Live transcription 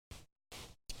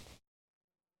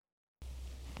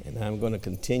I'm going to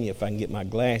continue if I can get my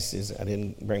glasses. I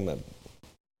didn't bring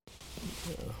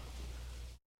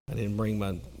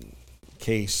my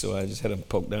case, so I just had to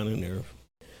poke down in there.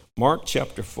 Mark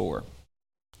chapter 4.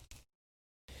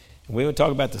 We're going to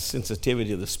talk about the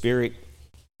sensitivity of the Spirit,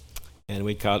 and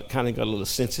we kind of got a little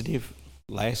sensitive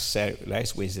last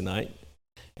Wednesday night,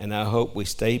 and I hope we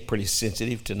stay pretty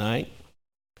sensitive tonight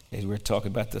as we're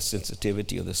talking about the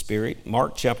sensitivity of the Spirit.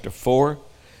 Mark chapter 4,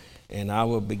 and I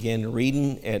will begin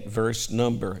reading at verse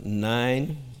number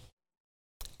 9.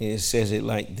 And it says it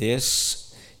like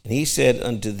this: And he said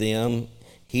unto them,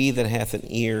 He that hath an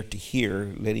ear to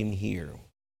hear, let him hear.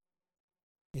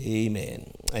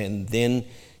 Amen. And then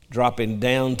dropping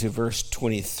down to verse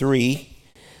 23,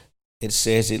 it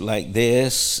says it like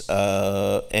this: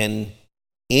 And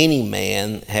any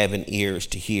man having ears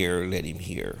to hear, let him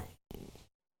hear.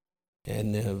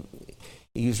 And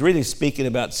he was really speaking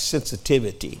about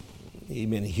sensitivity.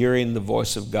 Amen. Hearing the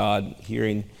voice of God,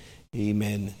 hearing,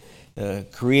 amen,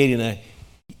 creating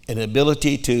an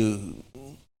ability to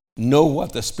know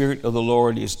what the Spirit of the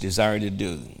Lord is desired to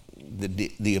do.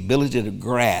 The ability to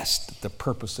grasp the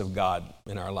purpose of God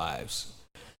in our lives.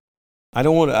 I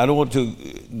don't want to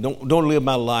live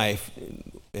my life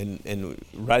and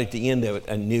right at the end of it,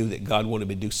 I knew that God wanted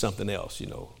me to do something else,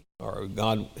 or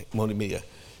God wanted me to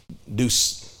do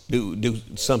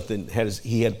something.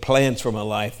 He had plans for my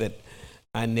life that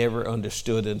I never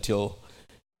understood until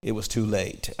it was too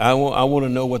late. I want to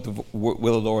know what the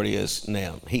will of the Lord is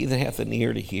now. He that hath an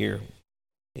ear to hear,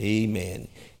 amen.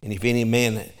 And if any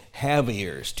man have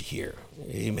ears to hear,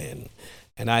 amen.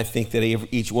 And I think that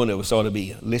each one of us ought to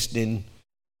be listening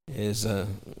is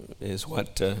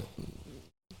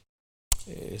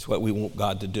what we want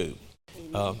God to do.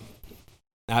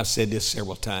 I've said this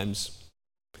several times,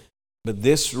 but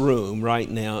this room right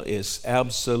now is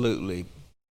absolutely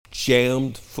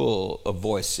jammed full of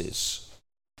voices.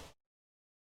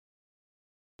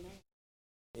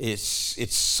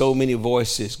 It's so many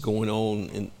voices going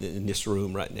on in this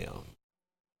room right now.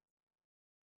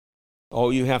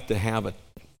 Oh, you have to have a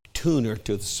tuner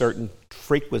to certain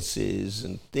frequencies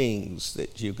and things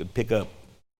that you could pick up.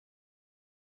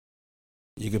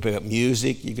 You could pick up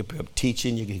music, you could pick up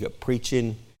teaching, you could pick up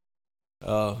preaching.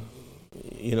 They're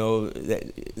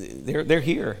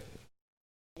here.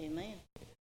 Amen.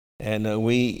 And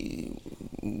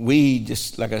we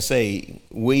just, like I say,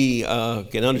 we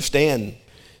can understand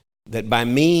that by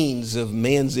means of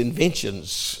men's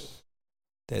inventions,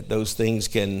 that those things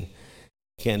can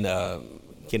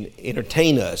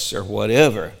entertain us or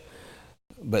whatever.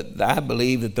 But I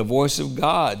believe that the voice of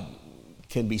God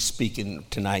can be speaking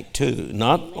tonight too.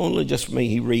 Not only just for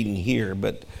me reading here,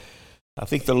 but I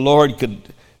think the Lord could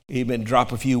even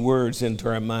drop a few words into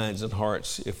our minds and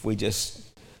hearts if we just,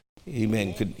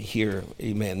 amen, could hear.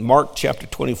 Amen. Mark chapter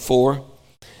 24.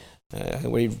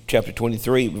 Read chapter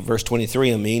 23, verse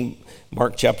 23,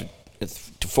 Mark chapter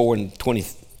 4 and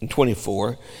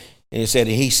 24. And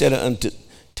he said unto,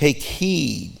 Take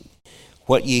heed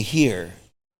what ye hear.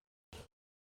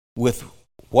 With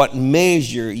what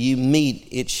measure ye mete,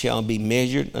 it shall be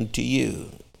measured unto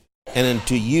you. And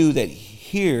unto you that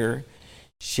hear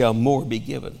shall more be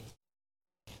given.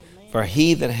 Amen. For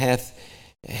he that hath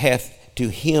to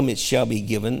him it shall be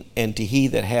given, and to he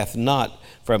that hath not,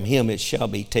 from him it shall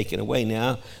be taken away.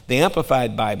 Now, the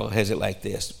Amplified Bible has it like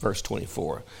this, verse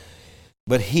 24.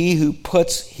 But he who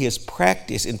puts his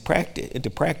into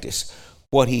practice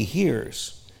what he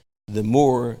hears, the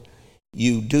more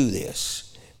you do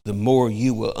this, the more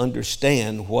you will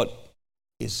understand what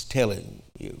is telling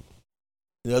you.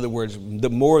 In other words, the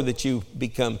more that you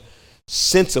become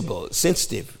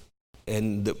sensitive,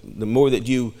 and the more that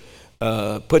you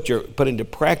put into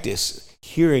practice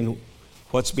hearing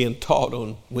what's being taught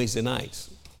on Wednesday nights,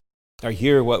 or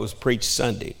hear what was preached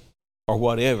Sunday, or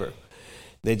whatever.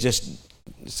 They just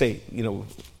say,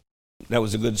 that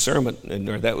was a good sermon,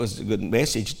 or that was a good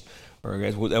message, or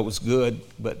that was good,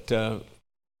 but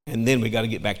and then we got to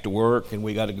get back to work, and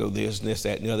we got to go this and this,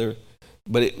 that, and the other.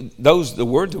 But the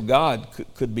words of God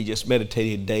could be just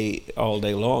meditated all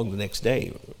day long the next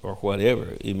day, or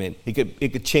whatever. Amen.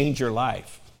 It could change your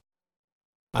life.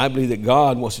 I believe that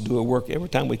God wants to do a work every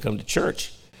time we come to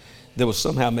church that will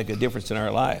somehow make a difference in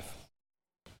our life.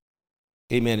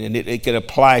 Amen. And it can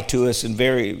apply to us in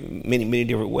very many, many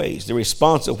different ways. The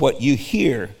response of what you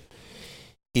hear,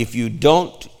 if you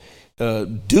don't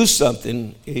do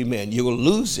something, amen, you will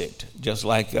lose it. Just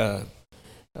like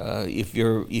if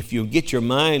you get your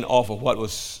mind off of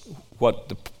what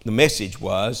the message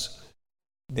was,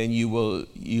 then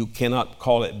you cannot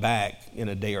call it back in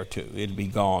a day or two. It'll be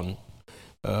gone.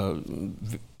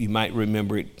 You might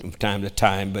remember it from time to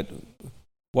time, but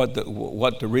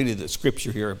really the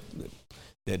scripture here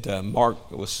that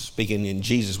Mark was speaking and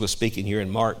Jesus was speaking here in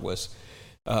Mark was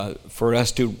for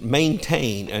us to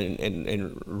maintain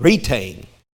and retain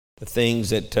the things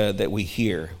that we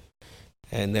hear.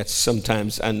 And that's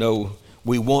sometimes, I know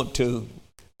we want to,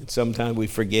 and sometimes we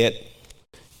forget.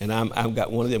 And I've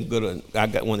got one of them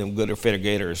good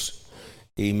refrigerators,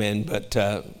 amen. But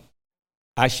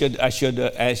I should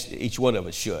ask, each one of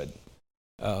us should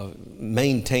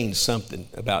maintain something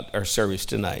about our service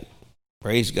tonight.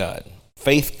 Praise God.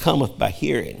 Faith cometh by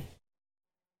hearing.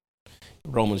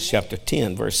 Romans chapter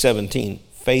 10, verse 17.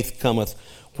 Faith cometh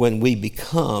when we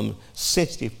become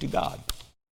sensitive to God.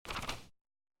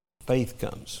 Faith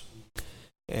comes.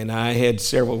 And I had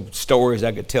several stories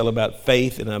I could tell about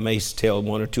faith, and I may tell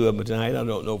one or two of them tonight. I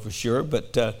don't know for sure,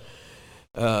 but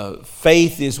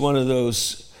faith is one of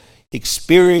those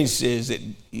experiences that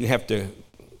you have to.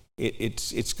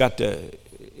 It's got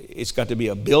to be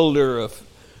a builder of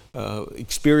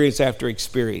experience after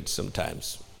experience.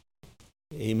 Sometimes,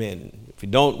 amen. If you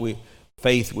don't,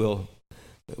 faith will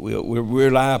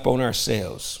rely upon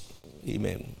ourselves,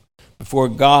 amen. Before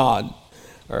God.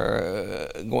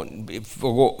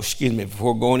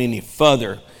 Before going any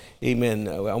further, amen,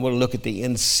 I want to look at the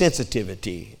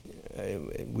insensitivity.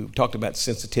 We've talked about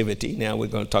sensitivity. Now we're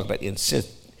going to talk about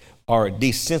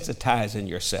desensitizing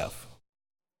yourself.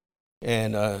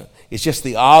 And it's just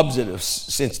the opposite of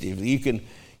sensitive.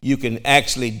 You can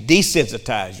actually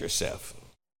desensitize yourself,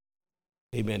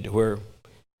 amen, to where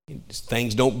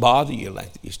things don't bother you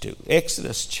like they used to.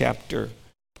 Exodus chapter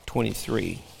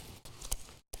 23.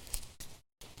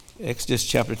 Exodus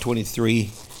chapter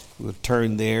 23, we'll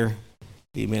turn there,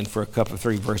 amen, for a couple of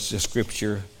 3 verses of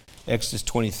scripture. Exodus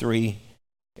 23,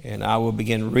 and I will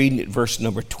begin reading at verse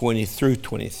number 20 through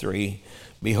 23.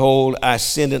 Behold, I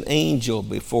send an angel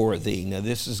before thee. Now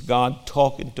this is God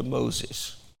talking to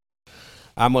Moses.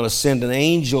 I'm going to send an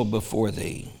angel before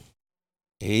thee,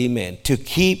 amen, to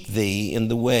keep thee in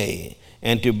the way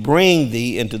and to bring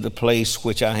thee into the place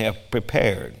which I have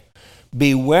prepared.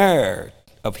 Beware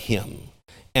of him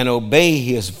and obey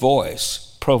his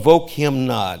voice. Provoke him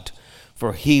not,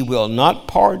 for he will not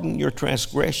pardon your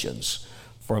transgressions,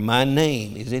 for my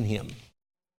name is in him.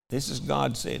 This is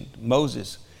God saying,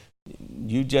 Moses,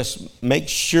 you just make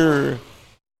sure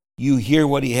you hear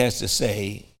what he has to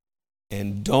say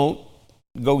and don't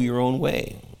go your own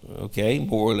way. Okay,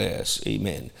 more or less,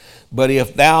 amen. But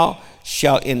if thou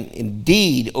shalt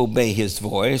indeed obey his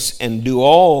voice and do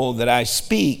all that I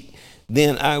speak,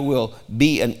 then I will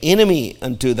be an enemy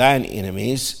unto thine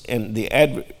enemies, and the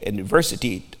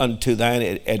adversity unto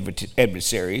thine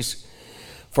adversaries.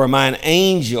 For mine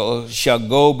angel shall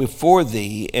go before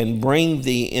thee and bring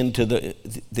thee into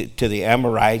to the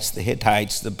Amorites, the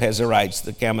Hittites, the Pezerites,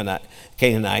 the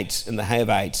Canaanites, and the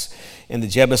Hivites, and the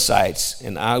Jebusites,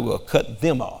 and I will cut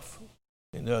them off.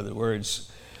 In other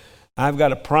words, I've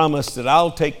got a promise that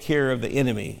I'll take care of the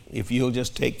enemy if you'll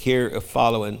just take care of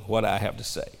following what I have to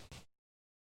say.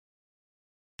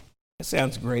 That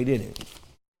sounds great, isn't it?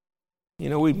 You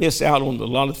know, we miss out on a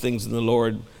lot of things in the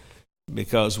Lord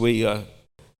because we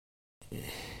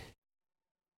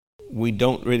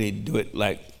don't really do it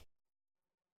like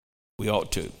we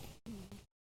ought to.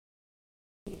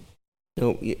 You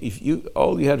know,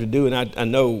 all you have to do, and I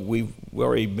know we've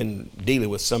already been dealing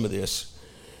with some of this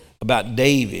about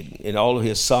David in all of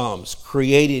his Psalms,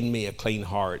 create in me a clean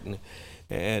heart,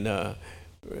 and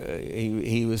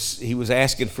he was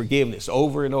asking forgiveness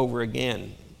over and over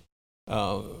again.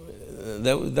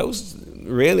 Those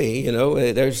really, you know,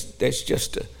 that's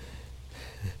just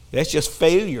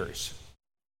failures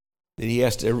that he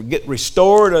has to get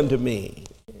restored unto me.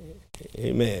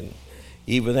 Amen.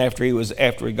 Even after he was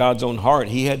after God's own heart,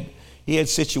 he had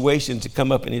situations to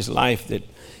come up in his life that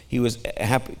he was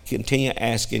continue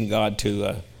asking God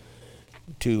to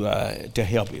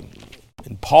help him.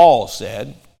 And Paul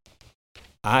said,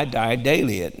 I die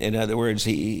daily. In other words,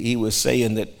 he was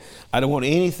saying that I don't want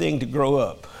anything to grow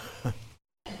up.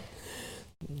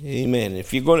 Amen.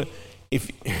 If you're going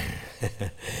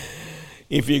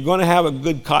to have a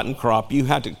good cotton crop, you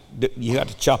have to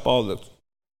chop all the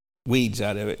weeds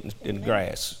out of it and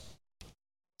grass.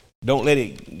 Don't let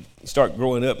it start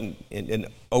growing up and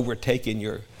overtaking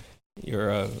your.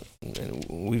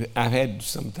 I've had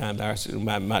sometimes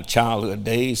my childhood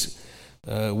days.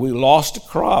 We lost a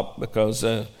crop because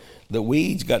the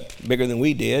weeds got bigger than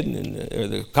we did, or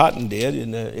the cotton did,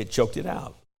 and it choked it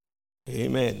out.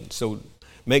 Amen. So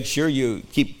make sure you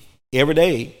keep every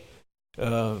day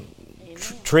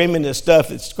trimming the stuff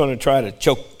that's going to try to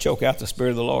choke out the Spirit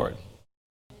of the Lord.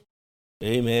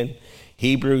 Amen.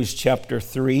 Hebrews chapter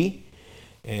 3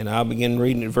 And I'll begin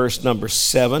reading at verse number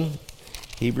 7.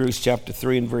 Hebrews chapter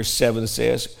 3 and verse 7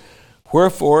 says,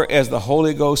 "Wherefore, as the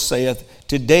Holy Ghost saith,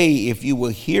 today if you will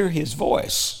hear his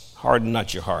voice, harden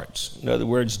not your hearts." In other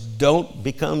words, don't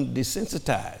become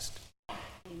desensitized.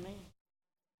 Amen.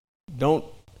 Don't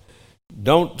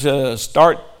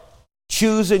start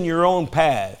choosing your own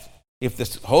path. If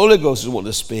the Holy Ghost is willing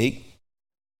to speak,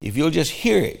 if you'll just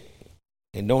hear it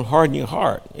and don't harden your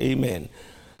heart. Amen.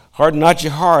 Harden not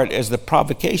your heart as the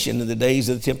provocation in the days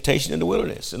of the temptation in the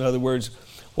wilderness. In other words,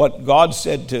 what God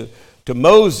said to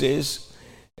Moses,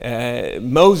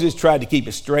 Moses tried to keep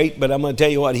it straight, but I'm going to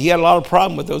tell you what, he had a lot of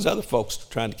problem with those other folks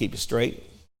trying to keep it straight.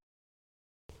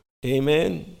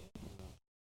 Amen.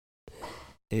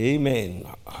 Amen.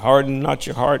 Harden not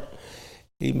your heart.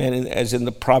 Amen. As in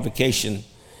the provocation.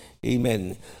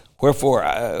 Amen. Wherefore,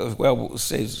 it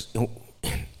says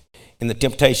in the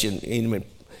temptation, amen.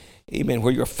 Amen.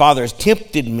 Where your fathers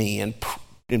tempted me and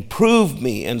proved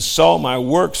me and saw my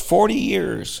works 40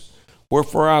 years.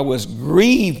 Wherefore I was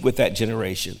grieved with that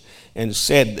generation and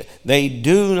said, they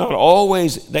do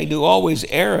always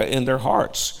err in their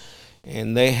hearts,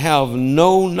 and they have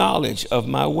no knowledge of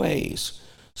my ways.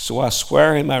 So I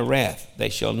swear in my wrath, they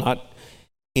shall not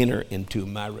enter into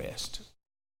my rest.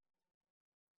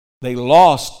 They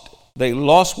lost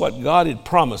what God had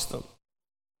promised them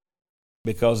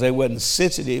because they wasn't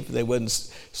sensitive, they wasn't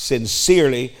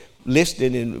sincerely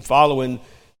listening and following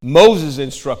Moses'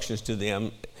 instructions to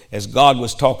them as God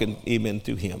was talking, amen,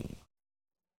 through him.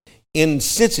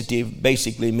 Insensitive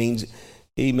basically means,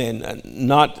 amen,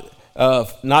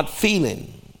 not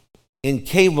feeling,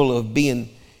 incapable of being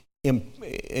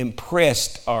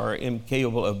impressed or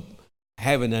incapable of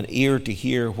having an ear to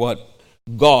hear what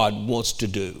God wants to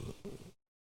do.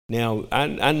 Now,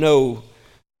 I know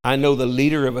the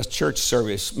leader of a church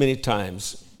service many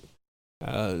times.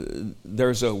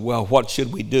 There's what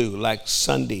should we do? Like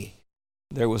Sunday,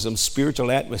 there was some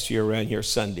spiritual atmosphere around here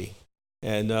Sunday,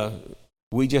 and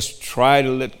we just try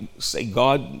to say,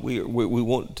 God, we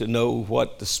want to know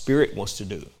what the Spirit wants to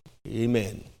do.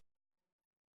 Amen.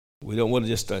 We don't want to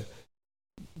just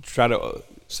try to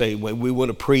say when we want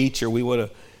to preach or we want to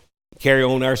carry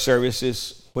on our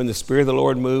services. When the Spirit of the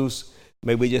Lord moves,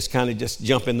 maybe we just kind of just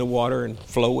jump in the water and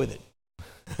flow with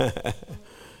it.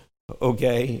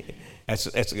 Okay, that's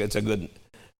a good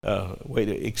way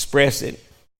to express it.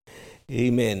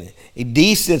 Amen.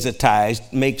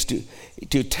 Desensitized makes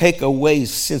to take away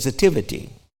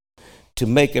sensitivity, to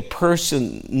make a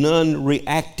person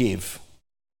non-reactive.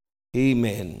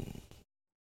 Amen.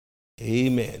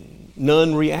 Amen.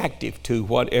 Non-reactive to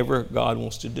whatever God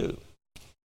wants to do.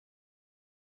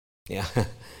 Yeah,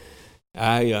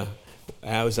 I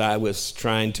was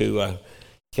trying to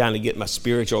kind of get my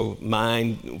spiritual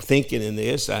mind thinking in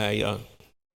this. I'll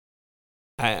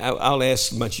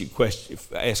ask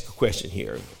a question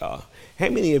here. How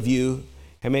many of you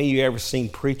ever seen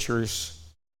preachers?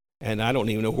 And I don't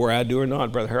even know where I do or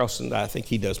not. Brother Harrelson, I think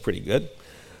he does pretty good.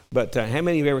 But how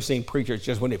many of you ever seen preachers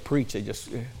just when they preach, they just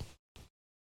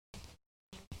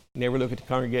never look at the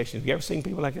congregation? Have you ever seen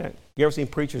people like that? You ever seen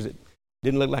preachers that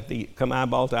didn't look like they come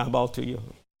eyeball to eyeball to you?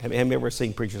 Have you ever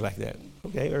seen preachers like that?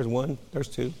 Okay, there's one, there's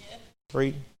two,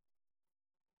 three.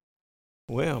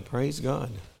 Well, praise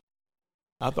God.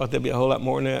 I thought there'd be a whole lot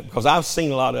more than that because I've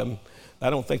seen a lot of them.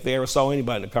 I don't think they ever saw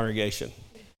anybody in the congregation.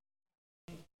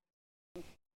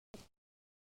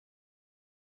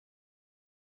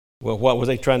 Well, what was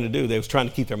they trying to do? They was trying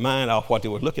to keep their mind off what they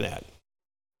were looking at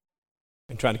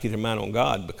and trying to keep their mind on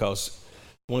God, because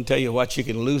I want to tell you what, you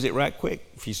can lose it right quick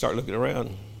if you start looking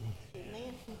around.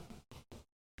 Amen.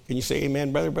 Can you say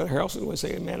amen, Brother Harrelson? Want to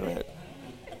say amen on that?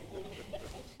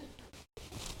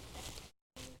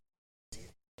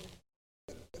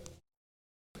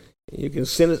 You can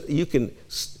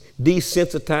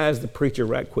desensitize the preacher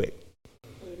right quick.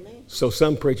 Amen. So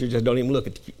some preachers just don't even look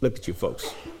at you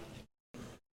folks.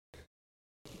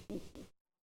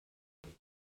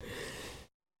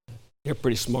 They're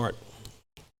pretty smart.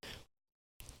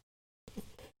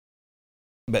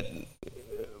 But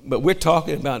we're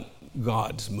talking about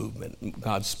God's movement,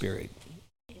 God's Spirit.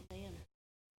 Amen.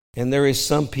 And there is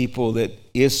some people that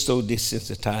is so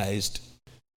desensitized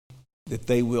that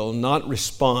they will not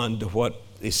respond to what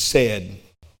is said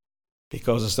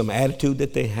because of some attitude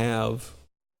that they have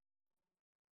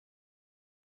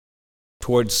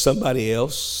towards somebody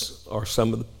else or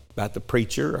about the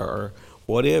preacher or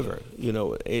whatever. You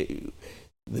know,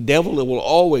 the devil will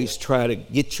always try to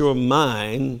get your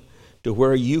mind to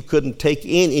where you couldn't take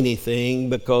in anything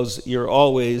because you're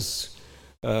always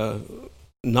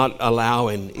not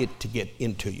allowing it to get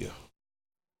into you.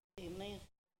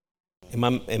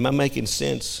 Am I making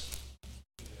sense?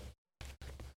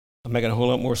 I'm making a whole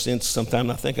lot more sense sometimes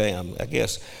than I think I am, I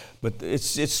guess. But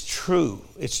it's true.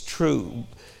 It's true.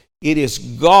 It is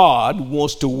God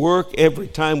wants to work every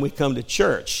time we come to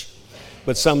church.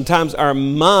 But sometimes our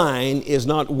mind is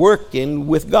not working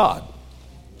with God.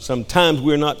 Sometimes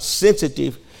we're not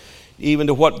sensitive even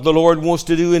to what the Lord wants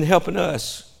to do in helping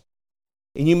us.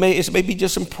 And it may be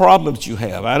just some problems you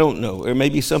have. I don't know. Or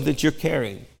maybe something that you're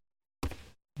carrying.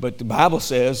 But the Bible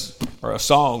says, or a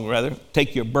song rather,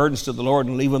 take your burdens to the Lord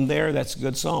and leave them there. That's a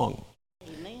good song.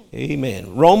 Amen.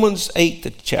 Amen. Romans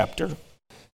 8th chapter.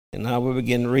 And I will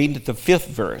begin reading at the 5th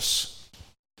verse.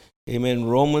 Amen.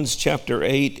 Romans chapter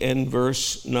 8 and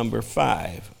verse number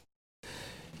 5.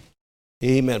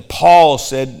 Amen. Paul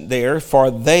said there, for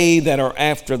they that are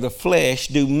after the flesh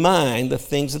do mind the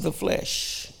things of the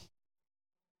flesh.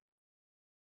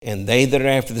 And they that are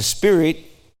after the Spirit,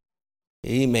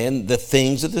 amen, the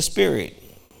things of the Spirit.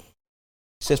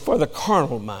 It says for the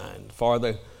carnal mind,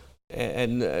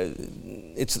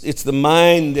 it's the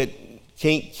mind that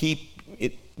can't keep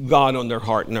God on their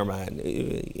heart and their mind.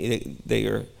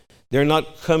 They're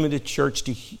not coming to church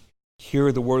to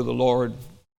hear the word of the Lord.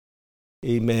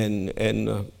 Amen.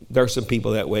 And there are some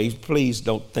people that way. Please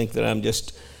don't think that I'm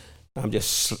just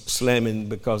slamming,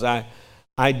 because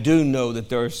I do know that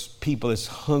there's people that's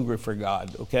hungry for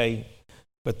God, okay?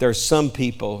 But there's some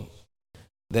people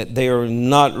that they're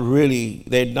not really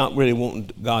wanting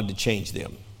God to change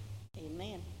them.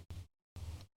 Amen.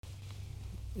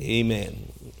 Amen.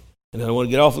 And I don't want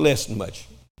to get off the lesson much.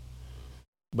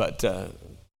 But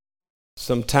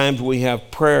sometimes we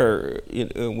have prayer,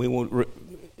 we want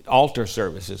altar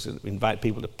services and invite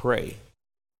people to pray.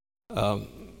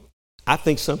 I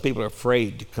think some people are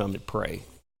afraid to come and pray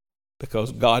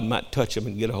because God might touch them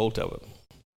and get a hold of them.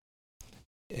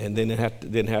 And then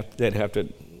they'd have to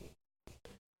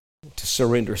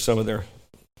surrender some of their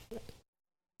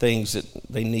things that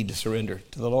they need to surrender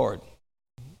to the Lord.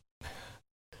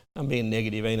 I'm being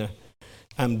negative, ain't I?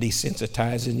 I'm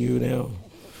desensitizing you now.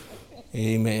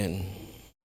 Amen.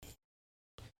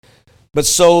 But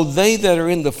so they that are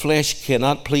in the flesh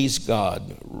cannot please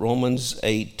God. Romans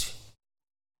 8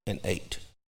 and 8.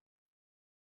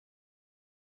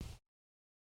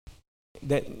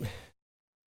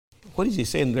 What is he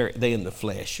saying there? They in the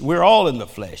flesh. We're all in the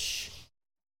flesh.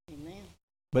 Amen.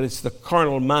 But it's the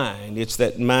carnal mind. It's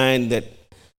that mind that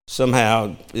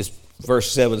somehow,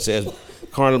 verse 7 says,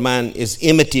 carnal mind is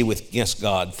enmity against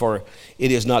God, for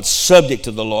it is not subject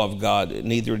to the law of God,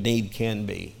 neither indeed can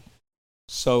be.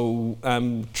 So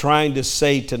I'm trying to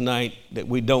say tonight that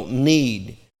we don't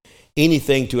need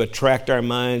anything to attract our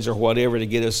minds or whatever to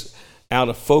get us out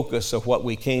of focus of what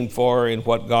we came for and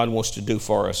what God wants to do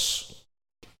for us.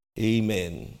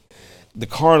 Amen. The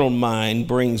carnal mind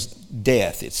brings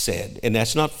death, it said, and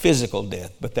that's not physical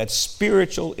death, but that's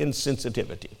spiritual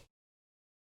insensitivity.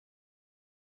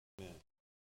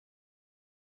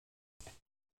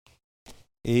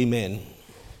 Amen.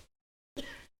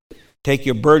 Take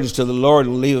your burdens to the Lord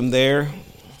and leave them there.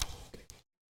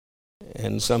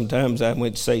 And sometimes I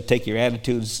would say take your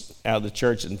attitudes out of the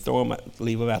church and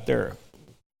leave them out there.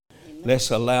 Amen.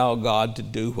 Let's allow God to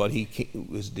do what he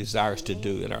desires to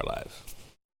do in our life.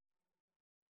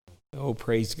 Oh,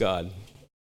 praise God.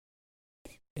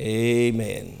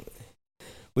 Amen.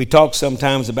 We talk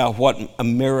sometimes about what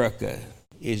America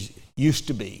used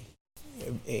to be.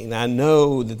 And I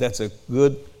know that that's a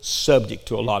good subject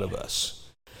to a lot of us.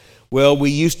 Well,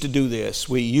 we used to do this.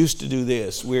 We used to do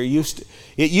this.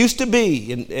 It used to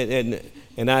be.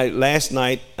 And last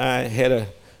night I had a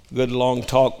good long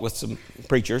talk with some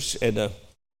preachers, and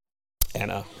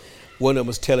one of them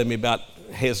was telling me about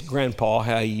his grandpa,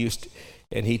 how he used to,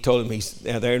 and he told him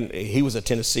he was a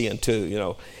Tennessean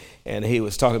too, and he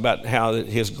was talking about how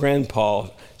his grandpa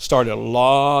started a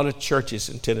lot of churches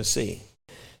in Tennessee,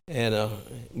 and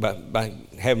by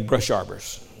having brush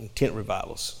arbors and tent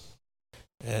revivals.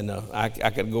 And I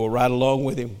could go right along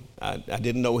with him. I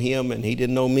didn't know him, and he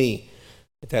didn't know me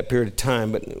at that period of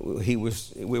time. But we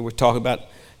were talking about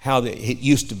how it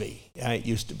used to be. How it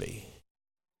used to be.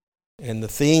 And the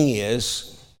thing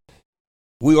is,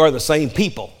 we are the same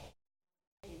people.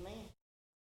 Amen.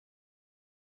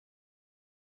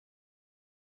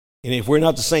 And if we're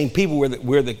not the same people,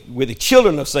 we're the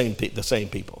children of the same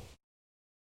people.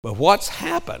 But what's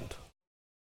happened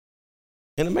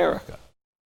in America?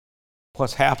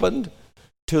 What's happened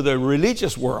to the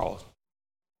religious world?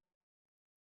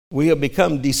 We have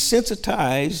become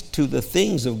desensitized to the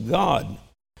things of God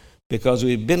because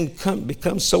we've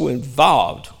become so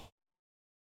involved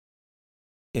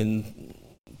in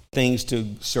things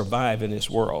to survive in this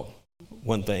world.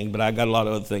 One thing, but I got a lot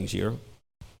of other things here.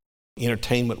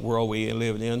 Entertainment world we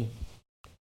live in.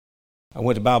 I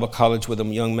went to Bible college with a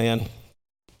young man,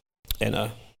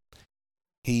 and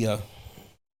he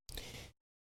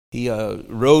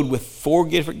rode with 4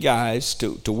 different guys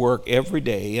to work every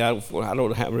day. I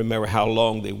don't remember how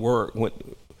long they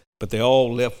went, but they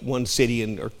all left one city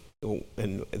and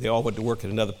they all went to work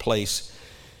at another place.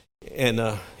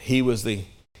 And he was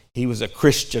a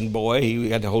Christian boy.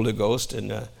 He had the Holy Ghost,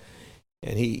 and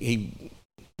they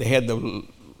had the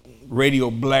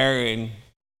radio blaring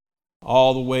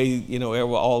all the way,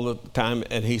 all the time.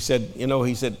 And he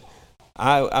said,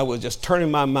 I was just turning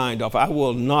my mind off. I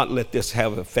will not let this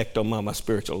have an effect on my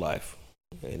spiritual life,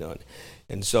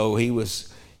 And so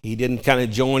he didn't kind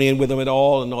of join in with them at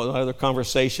all and all other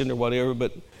conversation or whatever.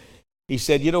 But he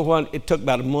said, you know what? It took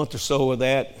about a month or so of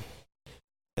that.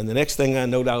 And the next thing I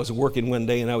know, I was working one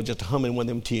day and I was just humming one of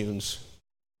them tunes.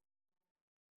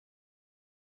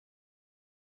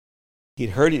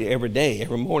 He'd heard it every day,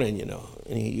 every morning,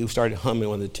 and he started humming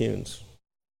one of the tunes.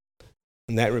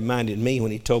 And that reminded me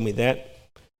when he told me that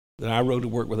I rode to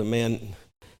work with a man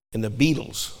in the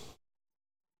Beatles.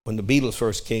 When the Beatles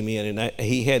first came in, and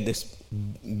he had this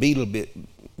Beatle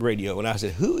radio, and I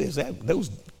said, who is that?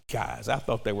 Those guys. I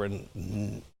thought they were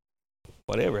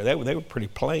whatever. They were pretty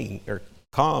plain or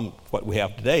calm, what we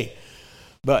have today.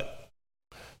 But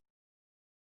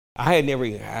I never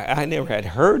had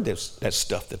heard that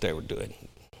stuff that they were doing.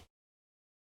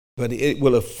 But it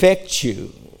will affect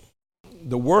you.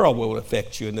 The world will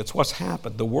affect you, and that's what's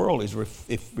happened. The world is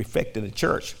affecting the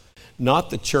church, not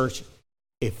the church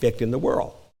affecting the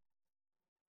world.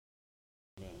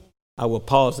 I will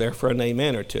pause there for an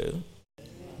amen or two.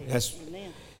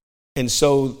 And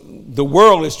so the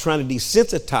world is trying to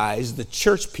desensitize the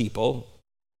church people.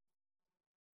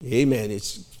 Amen.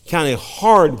 It's kind of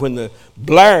hard when the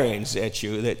blaring's at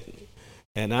you.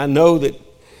 And I know that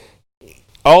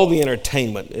all the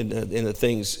entertainment and the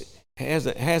things has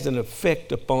an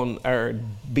effect upon our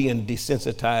being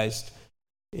desensitized.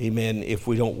 Amen. If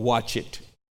we don't watch it.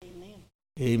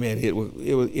 Amen.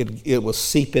 It will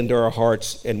seep into our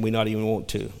hearts, and we not even want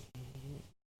to.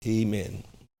 Amen.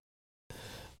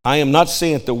 I am not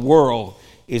saying that the world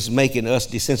is making us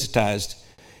desensitized,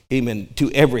 amen,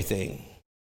 to everything.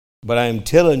 But I am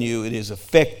telling you, it is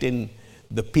affecting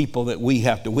the people that we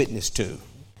have to witness to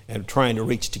and trying to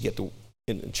reach to get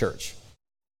in the church.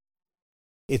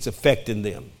 It's affecting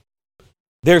them.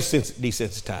 They're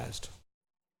desensitized.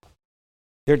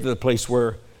 They're to the place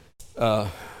where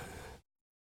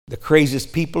the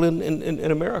craziest people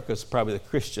in America is probably the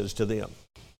Christians to them.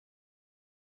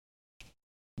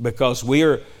 Because we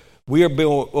are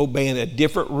obeying a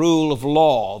different rule of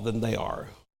law than they are.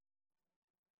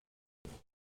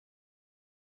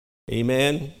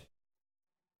 Amen.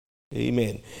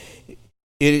 Amen.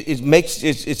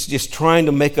 It's just trying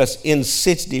to make us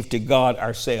insensitive to God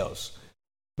ourselves.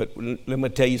 But let me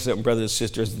tell you something, brothers and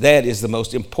sisters. That is the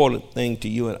most important thing to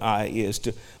you and I, is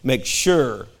to make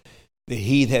sure that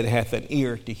he that hath an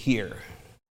ear to hear,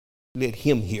 let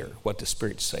him hear what the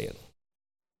Spirit's saying.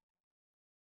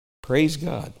 Praise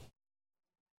God.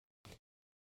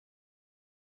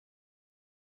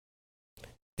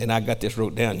 And I got this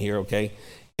wrote down here, okay?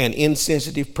 An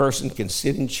insensitive person can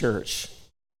sit in church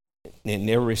and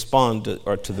never respond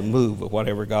to the move of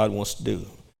whatever God wants to do.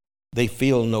 They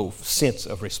feel no sense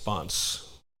of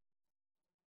response.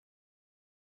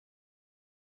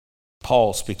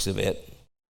 Paul speaks of it.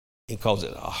 He calls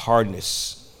it a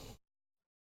hardness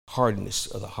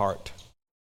of the heart.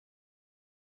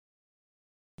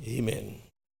 Amen.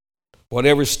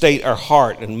 Whatever state our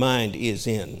heart and mind is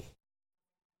in,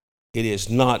 it is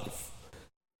not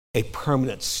a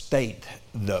permanent state,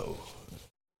 though.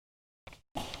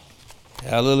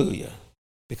 Hallelujah.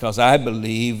 Because I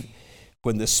believe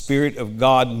when the Spirit of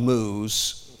God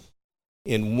moves,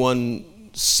 in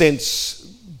one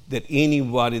sense, that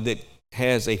anybody that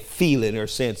has a feeling or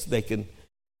sense, they can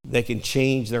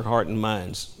change their heart and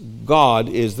minds. God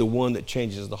is the one that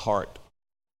changes the heart.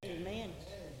 Amen.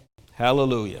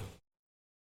 Hallelujah.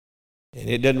 And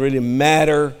it doesn't really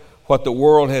matter what the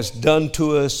world has done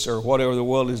to us or whatever the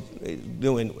world is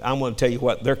doing. I'm going to tell you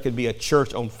what, there could be a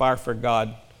church on fire for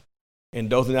God in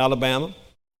Dothan, Alabama.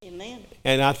 Amen.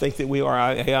 And I think that we are.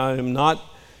 I am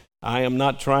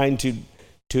not trying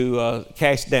to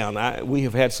cast down. We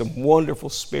have had some wonderful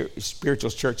spiritual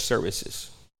church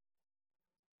services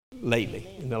lately,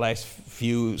 in the last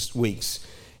few weeks.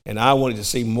 And I wanted to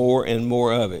see more and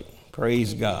more of it.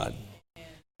 Praise God.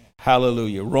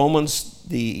 Hallelujah. Romans,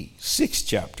 the 6th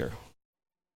chapter.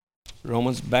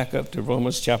 Back up to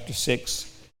Romans chapter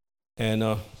 6. And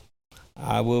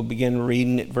I will begin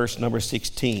reading at verse number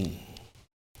 16.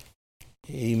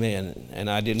 Amen. And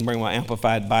I didn't bring my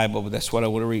Amplified Bible, but that's what I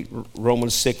want to read.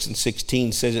 Romans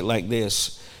 6:16 says it like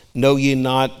this. Know ye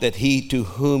not that he to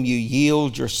whom you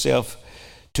yield yourself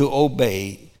to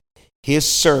obey, his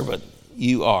servant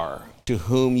you are, to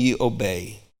whom you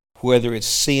obey, whether it's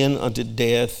sin unto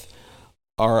death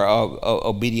or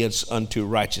obedience unto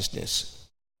righteousness.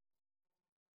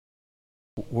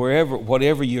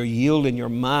 Whatever you're yielding your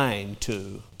mind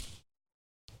to,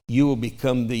 you will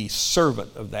become the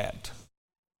servant of that.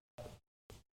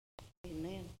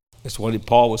 Amen. That's what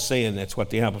Paul was saying. That's what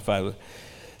the Amplified was.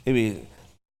 I mean,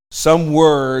 some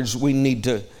words we need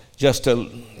to just to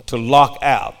lock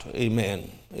out.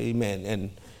 Amen. Amen.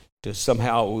 And to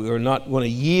somehow we're not going to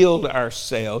yield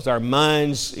ourselves, our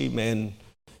minds. Amen.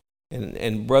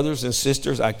 And brothers and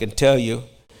sisters, I can tell you,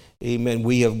 amen,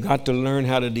 we have got to learn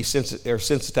how to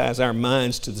sensitize our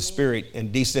minds to the Spirit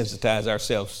and desensitize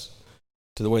ourselves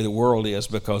to the way the world is,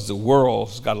 because the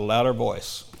world's got a louder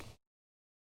voice.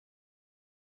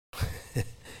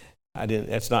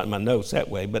 That's not in my notes that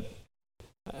way, but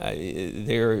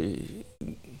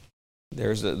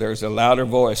there's a louder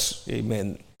voice.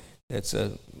 Amen.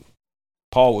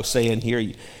 Paul was saying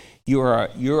here, you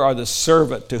are the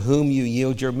servant to whom you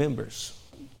yield your members.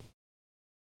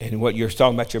 And what you're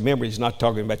talking about your members is not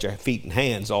talking about your feet and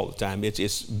hands all the time.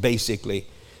 It's basically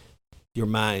your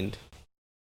mind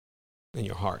and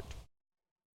your heart.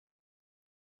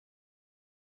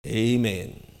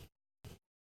 Amen.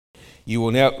 You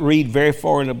will not read very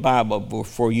far in the Bible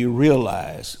before you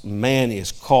realize man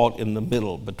is caught in the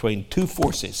middle between two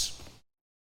forces.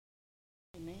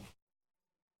 Amen.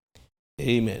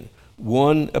 Amen.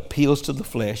 One appeals to the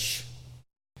flesh,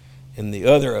 and the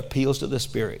other appeals to the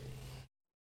Spirit.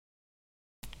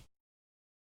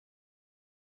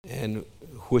 And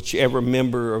whichever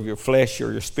member of your flesh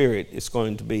or your spirit is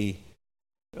going to be,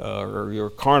 or your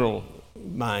carnal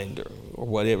mind or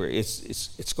whatever,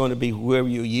 it's going to be whoever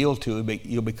you yield to,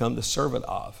 you'll become the servant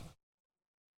of.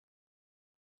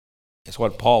 That's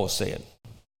what Paul was saying.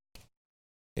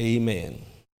 Amen.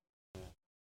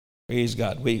 Praise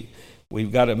God.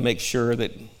 We've got to make sure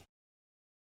that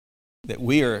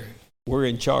we're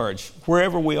in charge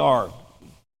wherever we are.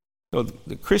 So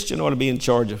the Christian ought to be in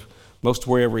charge of most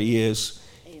wherever he is,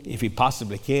 if he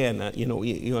possibly can.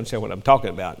 You understand what I'm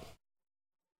talking about.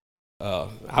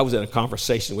 I was in a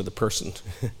conversation with a person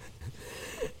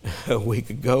a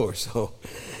week ago or so,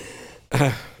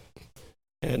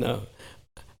 and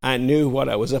I knew what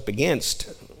I was up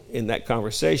against in that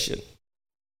conversation,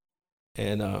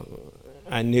 and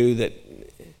I knew that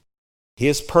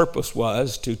his purpose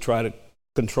was to try to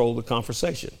control the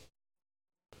conversation.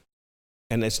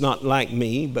 And it's not like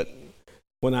me, but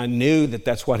when I knew that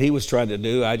that's what he was trying to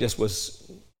do, I just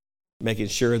was making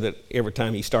sure that every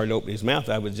time he started opening his mouth,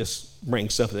 I would just bring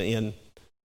something in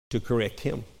to correct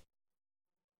him.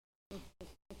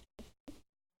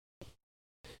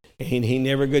 And he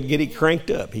never could get it cranked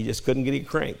up. He just couldn't get it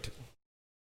cranked.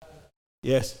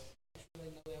 Yes?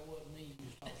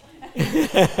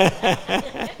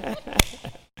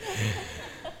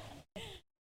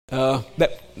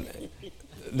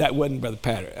 That wasn't Brother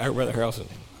Patterson, Brother Harrelson.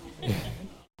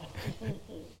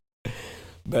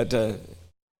 But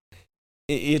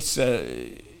you're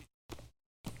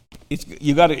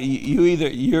going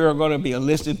to be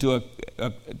listening to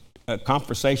a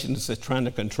conversation that's trying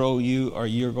to control you, or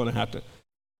you're going to have to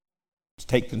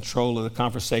take control of the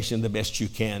conversation the best you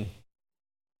can.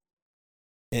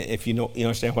 If you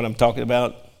understand what I'm talking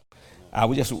about, I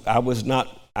was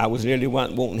really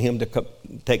wanting him to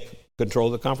take control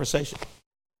of the conversation,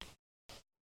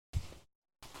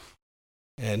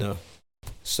 and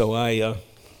so I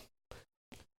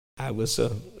was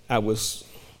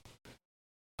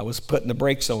putting the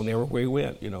brakes on everywhere he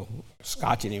went,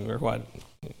 scotching him or what.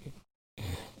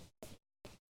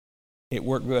 It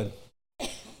worked good. It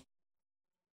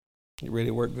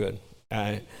really worked good.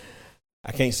 I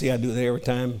can't say I do that every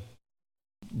time,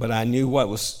 but I knew what I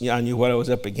was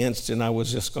up against, and I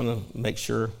was just going to make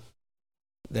sure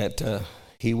that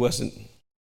he wasn't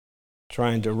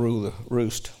trying to rule the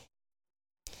roost.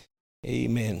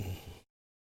 Amen.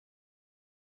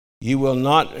 You will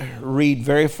not read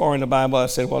very far in the Bible, I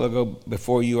said a while ago,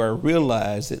 before you are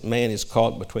realized that man is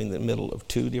caught between the middle of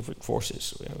two different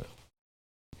forces.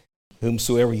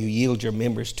 Whomsoever you yield your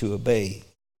members to obey,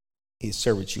 his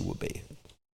servants you will be.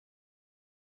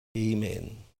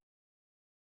 Amen.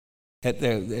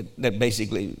 That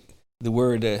basically, the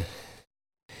word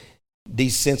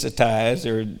desensitize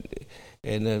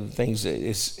and things,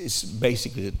 it's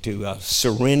basically to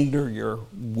surrender your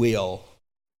will.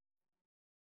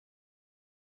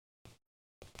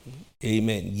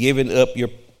 Amen. Giving up your,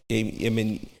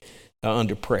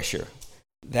 under pressure.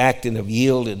 The acting of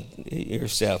yielding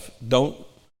yourself. Don't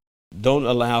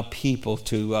allow people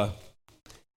to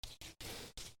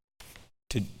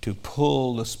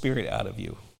pull the Spirit out of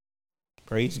you.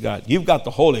 Praise God. You've got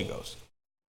the Holy Ghost.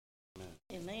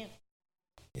 Amen.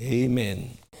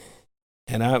 Amen.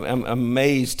 And I'm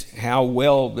amazed how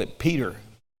well that Peter,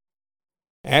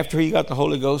 after he got the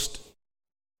Holy Ghost,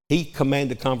 he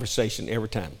commanded conversation every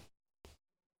time.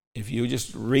 If you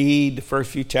just read the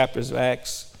first few chapters of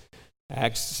Acts,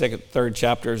 second, third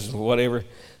chapters, whatever,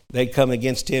 they'd come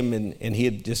against him, and he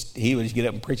would just get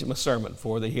up and preach him a sermon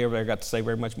before they ever got to say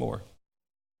very much more.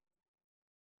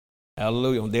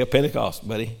 Hallelujah. On the day of Pentecost,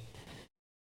 buddy.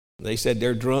 They said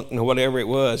they're drunk and whatever it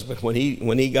was, but when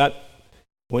he got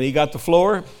the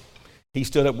floor, he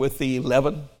stood up with the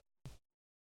 11,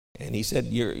 and he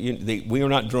said, "We are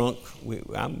not drunk.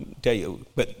 I'm tell you,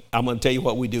 but I'm going to tell you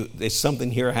what we do. There's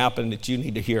something here happening that you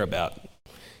need to hear about."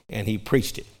 And he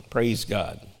preached it. Praise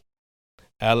God.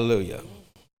 Hallelujah.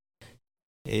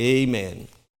 Amen.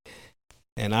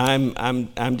 And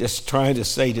I'm just trying to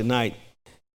say tonight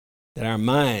that our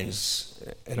minds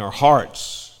and our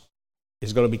hearts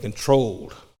is going to be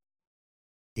controlled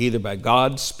either by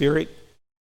God's Spirit,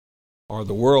 or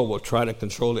the world will try to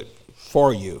control it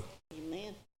for you.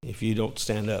 Amen. If you don't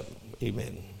stand up.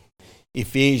 Amen.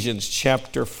 Ephesians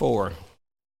chapter 4.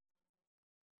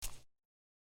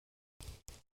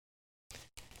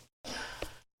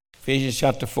 Ephesians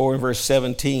chapter 4 and verse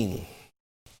 17.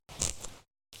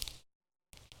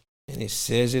 And it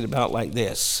says it about like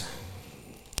this.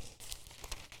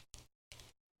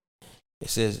 It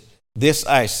says, "This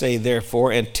I say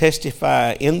therefore, and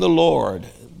testify in the Lord,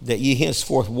 that ye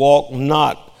henceforth walk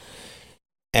not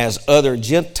as other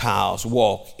Gentiles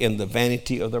walk, in the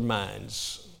vanity of their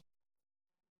minds."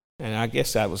 And I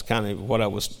guess that was kind of what I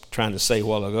was trying to say a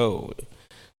while ago.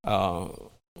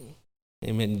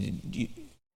 Maybe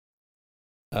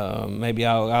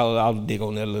I'll dig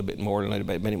on that a little bit more later.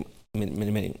 But many.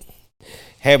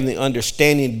 Having the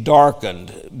understanding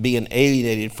darkened, being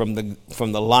alienated from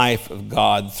the life of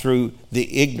God through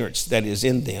the ignorance that is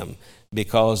in them,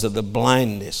 because of the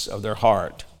blindness of their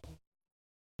heart.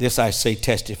 This I say,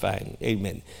 testifying,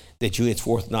 amen, that you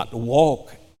henceforth not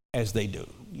walk as they do.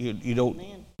 You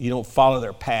don't follow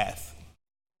their path.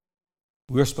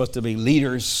 We're supposed to be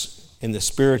leaders in the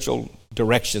spiritual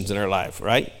directions in our life,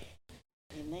 right?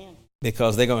 Amen.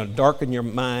 Because they're going to darken your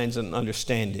minds and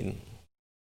understanding.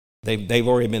 They've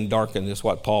already been darkened, is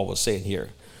what Paul was saying here.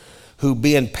 Who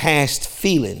being past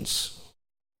feelings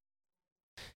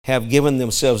have given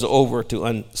themselves over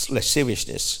to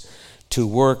lasciviousness, to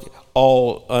work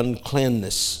all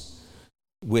uncleanness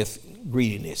with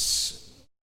greediness.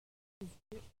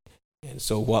 And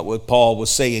so what Paul was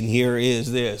saying here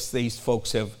is this: these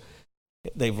folks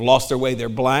they've lost their way. They're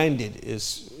blinded,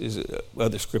 is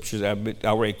other scriptures I've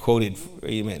already quoted.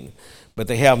 Amen. But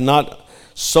they have not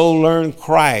so learned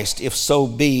Christ, if so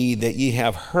be that ye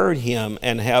have heard him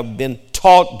and have been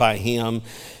taught by him,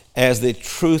 as the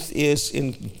truth is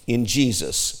in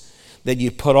Jesus, that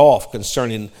you put off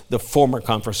concerning the former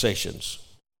conversations,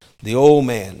 the old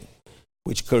man,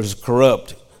 which is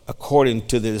corrupt according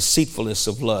to the deceitfulness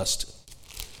of lust.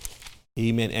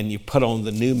 Amen. And you put on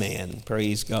the new man.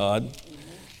 Praise God.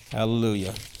 Amen.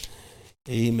 Hallelujah.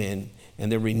 Amen.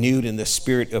 And they're renewed in the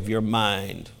spirit of your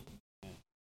mind.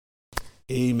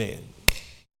 Amen.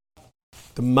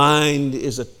 The mind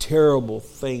is a terrible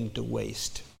thing to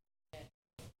waste.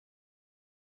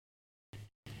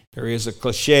 There is a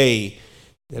cliche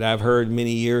that I've heard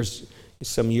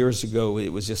some years ago. It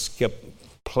was just kept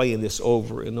playing this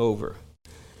over and over.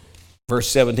 Verse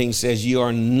 17 says, "You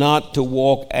are not to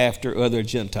walk after other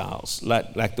Gentiles,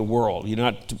 like the world.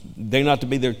 They're not to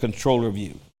be the controller of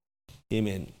you."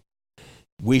 Amen.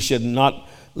 We should not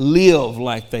live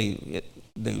like they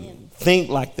do, think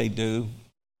like they do.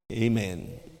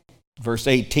 Amen. Verse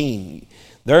 18,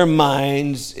 their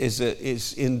minds is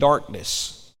in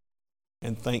darkness.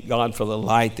 And thank God for the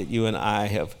light that you and I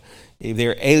have.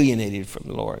 They're alienated from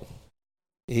the Lord.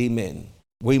 Amen.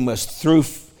 We must throw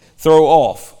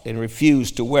off and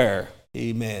refuse to wear,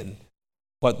 amen,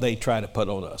 what they try to put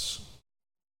on us.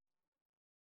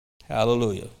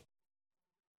 Hallelujah.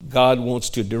 God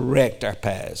wants to direct our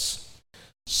paths.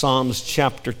 Psalms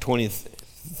chapter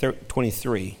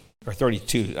 23, or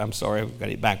 32. I'm sorry, I've got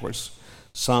it backwards.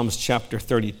 Psalms chapter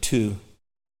 32.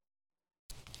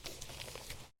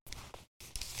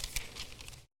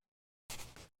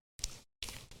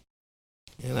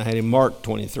 And I had him marked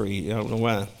 23. I don't know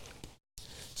why.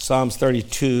 Psalms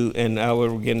 32, and I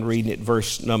will begin reading it,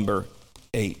 verse number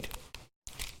 8.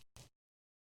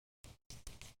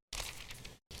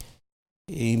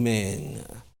 Amen.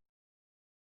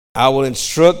 I will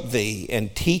instruct thee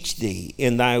and teach thee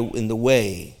in the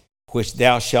way which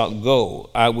thou shalt go.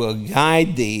 I will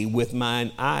guide thee with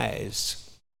mine eyes.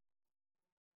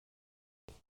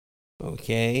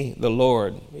 Okay, the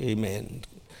Lord, amen.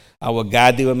 I will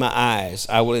guide thee with my eyes.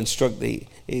 I will instruct thee,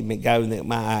 amen, guide thee with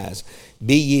my eyes.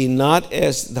 Be ye not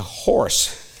as the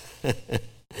horse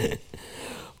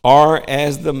or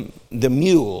as the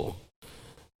mule.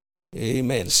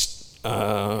 Amen.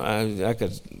 I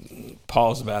could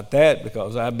pause about that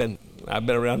because I've been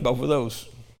around both of those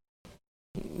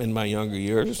in my younger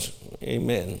years.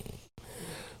 Amen.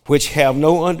 Which have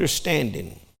no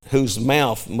understanding, whose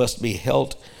mouth must be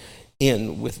held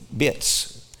in with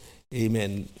bits.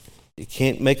 Amen. You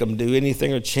can't make them do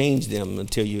anything or change them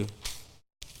until you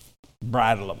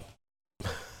bridle them.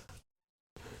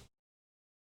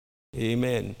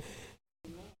 Amen.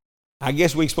 I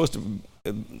guess we're supposed to,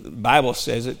 the Bible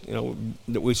says it,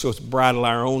 that we're supposed to bridle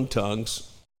our own tongues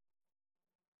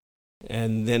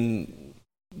and then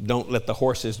don't let the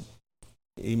horses,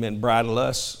 amen, bridle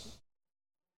us,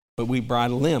 but we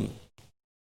bridle them.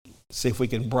 See if we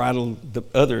can bridle the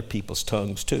other people's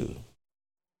tongues too.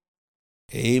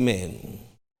 Amen.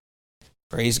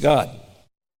 Praise God.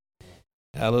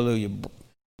 Hallelujah.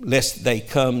 Lest they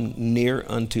come near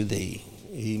unto thee.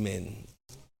 Amen.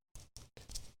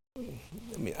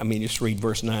 Just read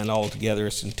verse 9 all together.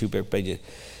 It's in 2 pages.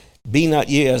 Be not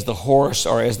ye as the horse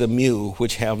or as the mule,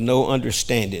 which have no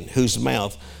understanding, whose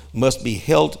mouth must be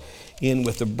held in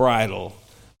with the bridle,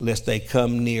 lest they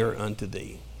come near unto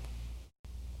thee.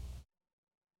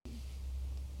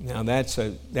 Now we're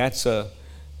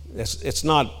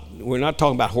not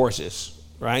talking about horses,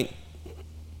 right?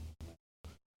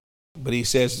 But he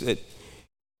says that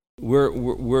we're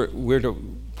to,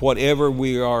 whatever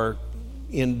we are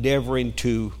endeavoring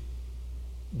to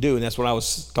do, and that's what I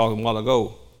was talking a while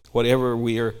ago. Whatever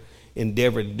we are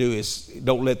endeavoring to do is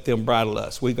don't let them bridle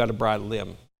us. We've got to bridle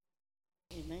them.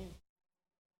 Amen.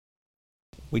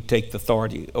 We take the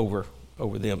authority over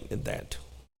them in that.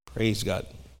 Praise God.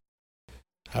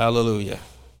 Hallelujah.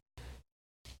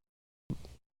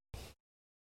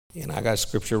 And I got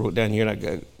scripture wrote down here,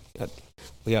 and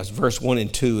we got verse 1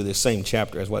 and 2 of the same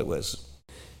chapter as what it was.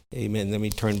 Amen. Let me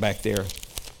turn back there.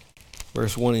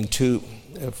 Verse 1 and 2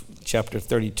 of chapter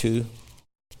 32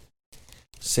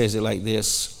 says it like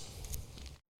this.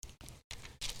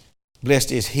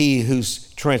 Blessed is he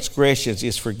whose transgressions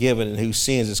is forgiven and whose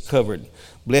sins is covered.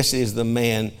 Blessed is the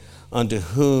man unto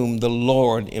whom the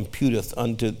Lord imputeth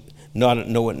unto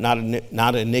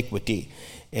not iniquity,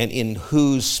 and in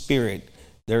whose spirit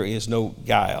there is no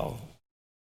guile.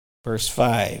 Verse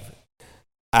 5.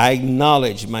 I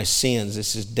acknowledge my sins,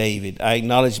 this is David, I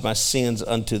acknowledge my sins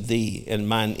unto thee, and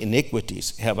mine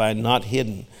iniquities have I not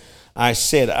hidden. I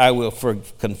said, I will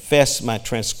confess my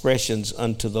transgressions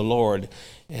unto the Lord,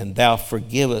 and thou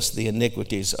forgivest the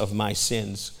iniquities of my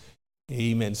sins.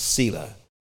 Amen. Selah.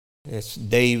 It's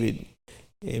David,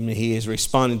 and he is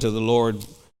responding to the Lord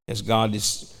as God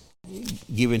is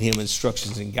giving him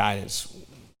instructions and guidance.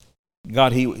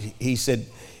 God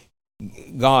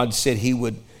said he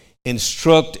would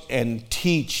instruct and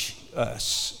teach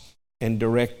us and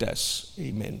direct us,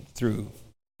 amen, through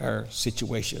our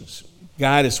situations.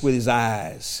 Guide us with his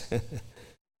eyes.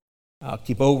 I'll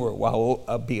keep a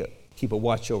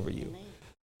watch over you.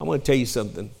 I'm going to tell you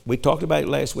something. We talked about it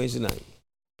last Wednesday night.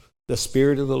 The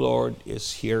Spirit of the Lord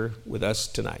is here with us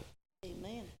tonight.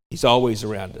 Amen. He's always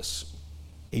around us.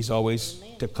 He's always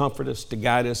Amen. To comfort us, to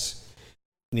guide us,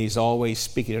 and he's always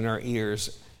speaking in our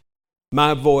ears.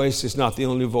 My voice is not the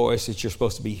only voice that you're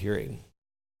supposed to be hearing.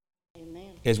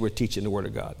 Amen. As we're teaching the Word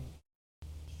of God.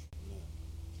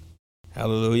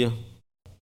 Hallelujah.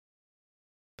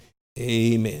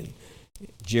 Amen.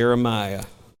 Jeremiah.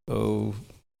 Oh,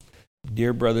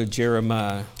 dear brother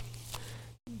Jeremiah,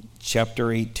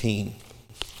 chapter 18.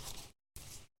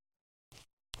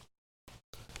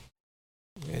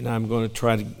 And I'm going to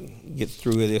try to get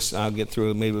through this. I'll get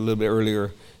through it maybe a little bit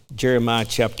earlier. Jeremiah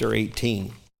chapter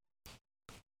 18.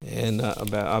 And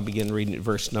I'll begin reading at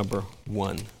verse number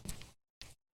 1.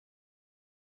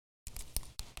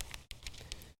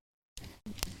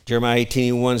 Jeremiah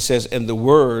 18:1 says, And the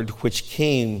word which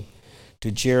came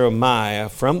to Jeremiah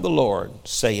from the Lord,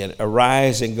 saying,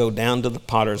 Arise and go down to the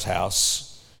potter's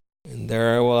house, and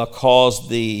there will I cause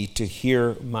thee to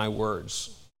hear my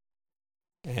words.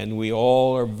 And we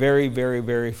all are very, very,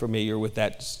 very familiar with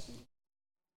that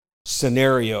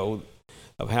scenario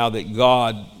of how that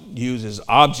God uses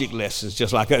object lessons,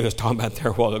 just like I was talking about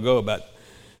there a while ago, about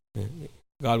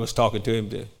God was talking to him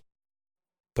to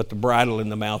put the bridle in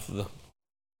the mouth of the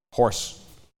horse.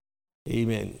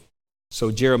 Amen. So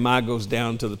Jeremiah goes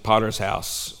down to the potter's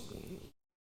house,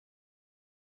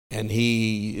 And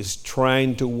he is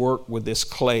trying to work with this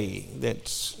clay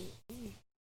that's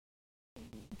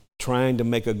trying to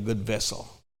make a good vessel.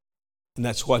 And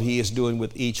that's what he is doing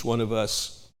with each one of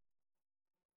us.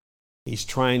 He's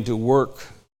trying to work,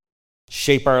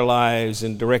 shape our lives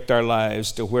and direct our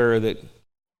lives to where that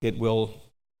it will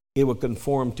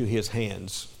conform to his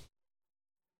hands.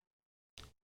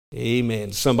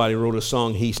 Amen. Somebody wrote a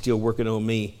song, "He's still working on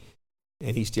me,"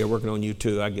 and he's still working on you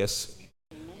too, I guess.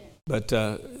 But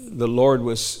the Lord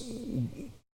was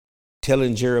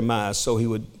telling Jeremiah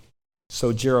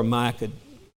so Jeremiah could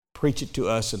preach it to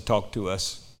us and talk to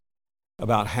us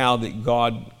about how that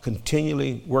God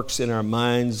continually works in our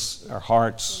minds, our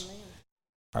hearts,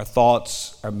 our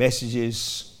thoughts, our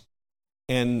messages,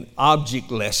 and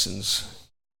object lessons.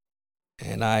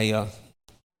 And I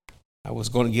was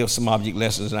going to give some object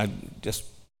lessons, and I just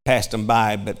passed them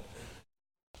by, but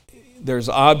there's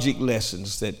object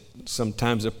lessons that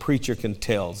sometimes a preacher can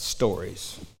tell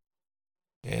stories.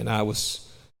 And I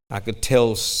could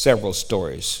tell several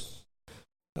stories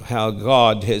of how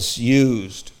God has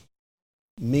used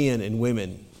men and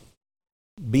women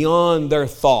beyond their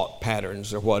thought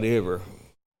patterns or whatever.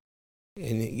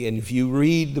 And if you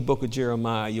read the book of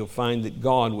Jeremiah, you'll find that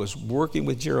God was working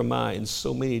with Jeremiah in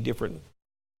so many different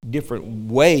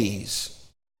ways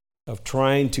of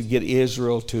trying to get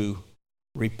Israel to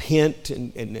repent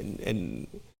and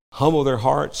humble their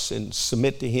hearts and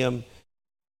submit to him.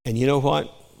 And you know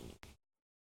what?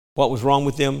 What was wrong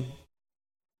with them?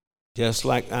 Just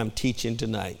like I'm teaching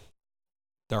tonight.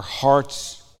 Their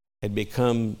hearts had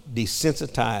become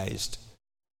desensitized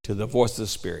to the voice of the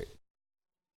Spirit.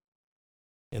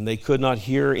 And they could not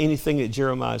hear anything that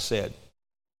Jeremiah said.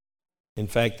 In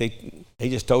fact, they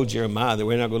just told Jeremiah that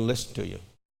we're not going to listen to you.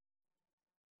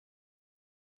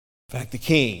 In fact, the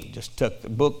king just took the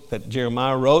book that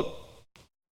Jeremiah wrote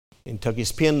and took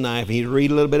his penknife. He'd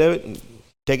read a little bit of it and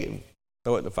take it and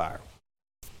throw it in the fire.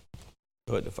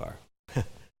 Throw it in the fire.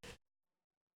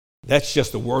 That's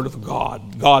just the word of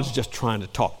God. God's just trying to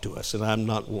talk to us, and I'm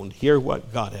not wanting to hear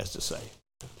what God has to say.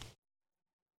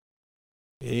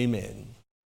 Amen.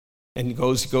 And he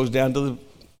goes down to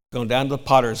the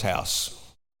potter's house.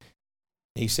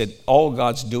 He said, all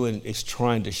God's doing is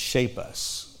trying to shape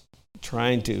us,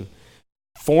 trying to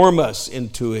form us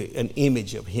into an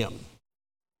image of him.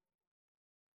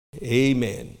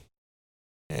 Amen.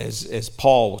 As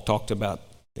Paul talked about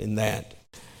in that.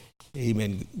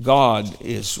 Amen. God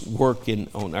is working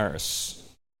on us.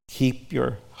 Keep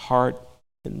your heart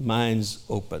and minds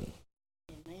open.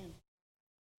 Amen.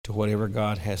 To whatever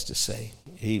God has to say.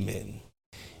 Amen.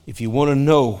 If you want to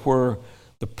know where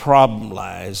the problem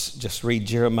lies, just read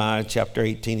Jeremiah chapter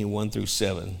 18 and 1 through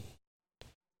 7.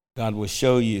 God will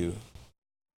show you,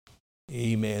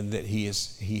 amen, that he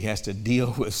has to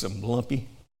deal with some lumpy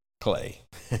clay.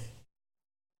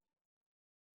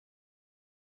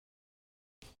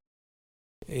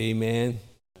 Amen.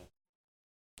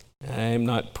 I'm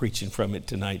not preaching from it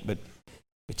tonight, but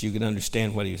you can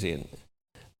understand what he's in.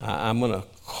 I'm going to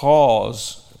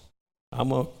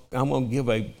give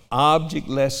an object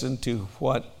lesson to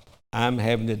what I'm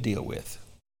having to deal with.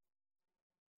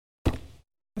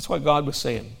 That's what God was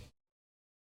saying.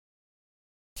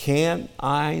 Can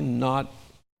I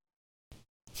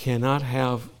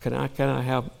have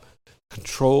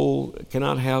control? Can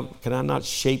I not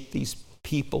shape these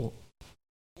people?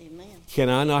 Amen. Can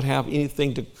I not have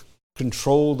anything to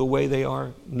control the way they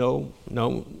are? No.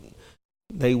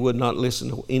 They would not listen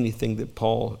to anything that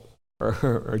Paul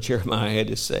or Jeremiah had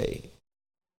to say.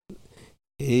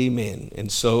 Amen.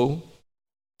 And so,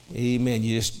 amen.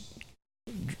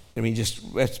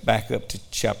 Let's back up to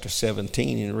chapter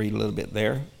 17 and read a little bit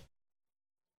there.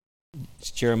 It's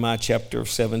Jeremiah chapter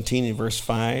 17 and verse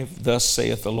 5. Thus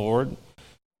saith the Lord,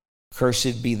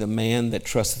 cursed be the man that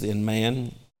trusteth in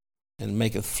man, and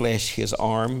maketh flesh his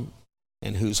arm,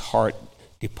 and whose heart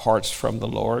departs from the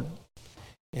Lord.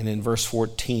 And in verse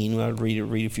 14, I'll read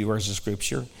a few verses of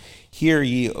scripture. Hear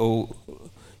me, O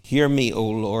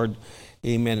Lord.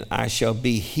 Amen. I shall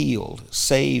be healed.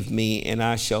 Save me, and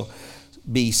I shall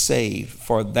be saved,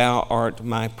 for thou art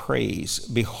my praise.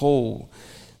 Behold,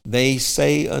 they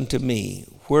say unto me,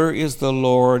 where is the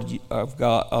Lord of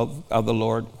God of the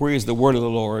Lord? Where is the word of the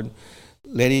Lord?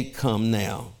 Let it come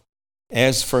now.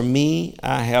 As for me,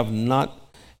 I have not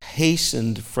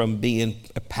hastened from being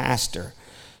a pastor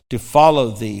to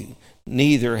follow thee,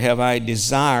 neither have I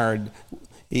desired,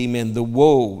 amen, the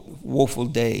woeful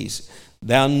days.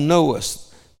 Thou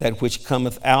knowest that which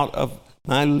cometh out of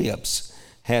my lips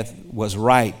was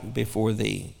right before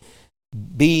thee.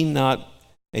 Be not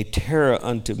a terror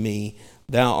unto me,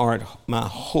 thou art my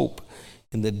hope.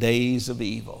 in the days of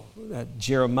evil. That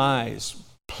Jeremiah is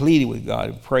pleading with God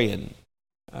and praying.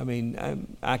 I mean,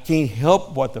 I can't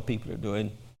help what the people are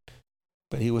doing,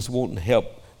 but he was wanting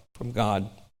help from God.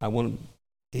 I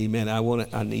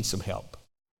need some help.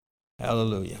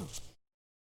 Hallelujah.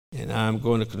 And I'm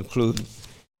going to conclude,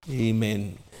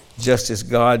 amen, just as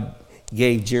God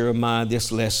gave Jeremiah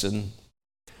this lesson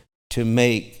to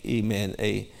make, amen,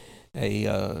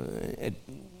 an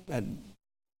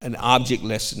object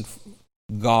lesson.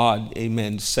 God,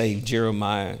 amen, saved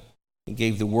Jeremiah and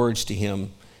gave the words to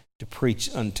him to preach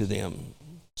unto them.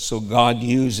 So God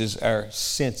uses our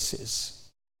senses.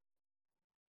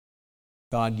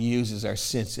 God uses our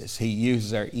senses. He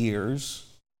uses our ears.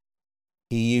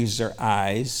 He uses our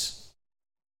eyes.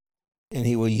 And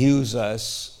he will use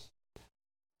us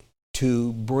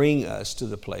to bring us to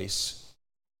the place.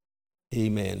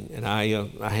 Amen. And I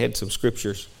had some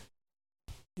scriptures.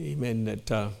 Amen.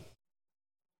 That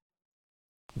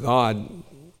God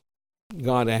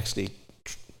actually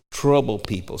troubled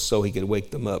people so he could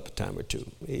wake them up a time or two.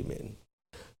 Amen.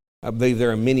 I believe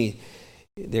there are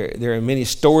many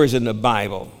stories in the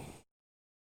Bible,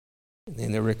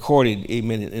 and they're recorded,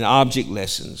 amen, in object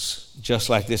lessons, just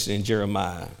like this in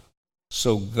Jeremiah.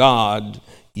 So God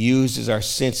uses our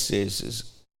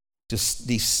senses to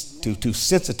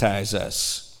sensitize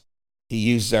us. He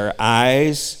uses our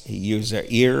eyes. He uses our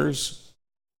ears.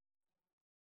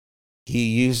 He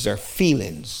uses our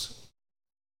feelings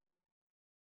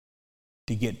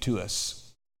to get to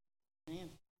us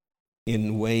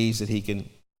in ways that he can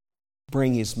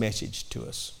bring his message to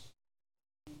us.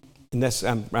 And that's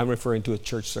I'm referring to a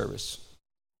church service.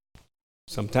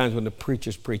 Sometimes when the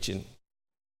preacher's preaching,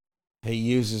 he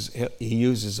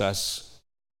uses us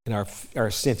in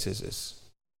our senses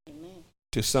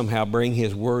to somehow bring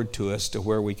his word to us to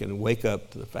where we can wake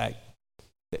up to the fact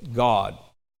that God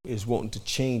is wanting to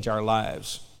change our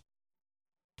lives.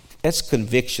 That's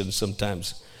conviction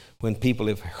sometimes when people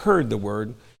have heard the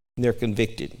word and they're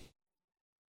convicted.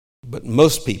 But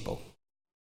most people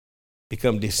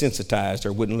become desensitized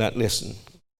or wouldn't let listen.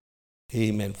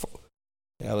 Amen.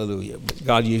 Hallelujah. But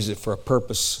God uses it for a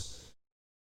purpose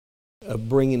of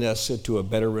bringing us into a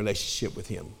better relationship with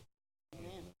him.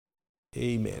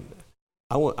 Amen.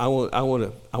 I want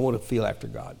to feel after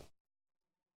God.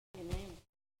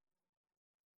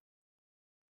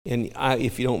 And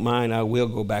if you don't mind, I will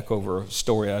go back over a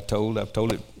story I told. I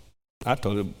told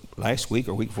it last week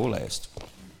or week before last.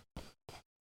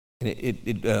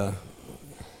 And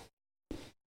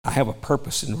I have a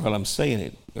purpose in what I'm saying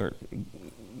it, or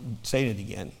saying it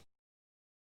again.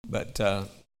 But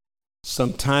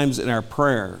sometimes in our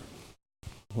prayer,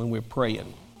 when we're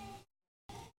praying,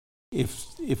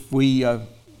 if we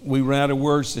run out of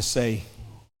words to say,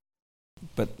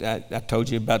 but I told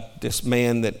you about this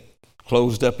man that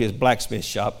closed up his blacksmith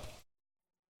shop.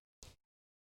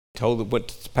 Went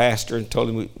to the pastor and told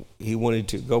him he wanted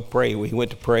to go pray. Well, he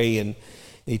went to pray, and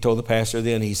he told the pastor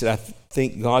then, he said, I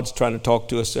think God's trying to talk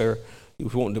to us there. He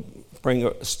was wanting to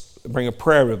bring a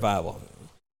prayer revival.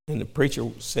 And the preacher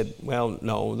said, well,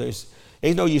 no, there's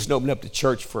no use in opening up the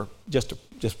church for just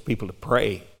people to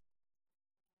pray.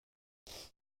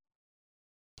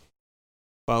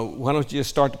 Well, why don't you just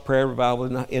start the prayer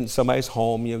revival in somebody's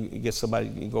home? You get somebody,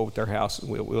 you go to their house, and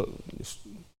we'll just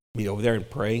meet over there and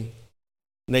pray.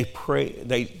 And they pray.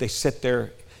 They sit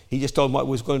there. He just told them what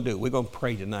we was going to do. We're going to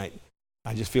pray tonight.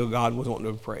 I just feel God was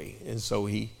wanting to pray, and so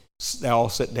they all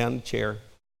sat down in the chair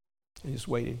and just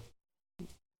waited.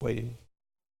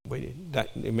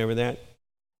 Remember that?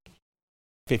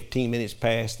 15 minutes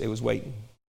passed. They was waiting.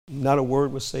 Not a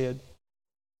word was said.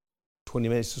 20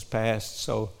 minutes was passed.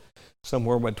 So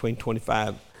somewhere between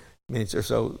 25 minutes or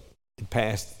so it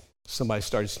passed. Somebody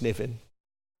started sniffing.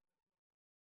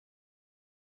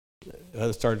 The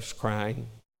other started crying.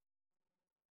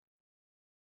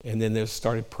 And then they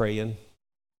started praying.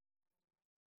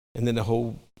 And then the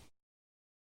whole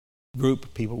group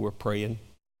of people were praying.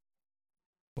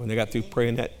 When they got through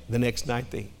praying that the next night,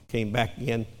 they came back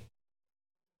again.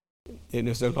 And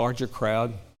it was a larger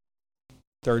crowd.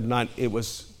 Third night, it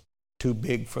was too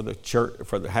big for the church,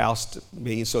 for the house to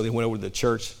be, so they went over to the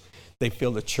church. They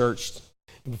filled the church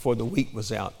before the week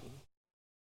was out.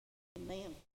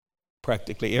 Amen.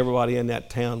 Practically everybody in that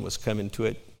town was coming to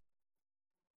it,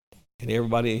 and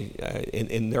everybody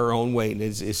in their own way.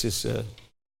 It's just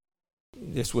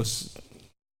this was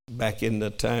back in the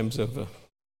times of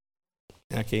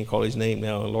I can't call his name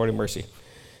now. Lord have mercy.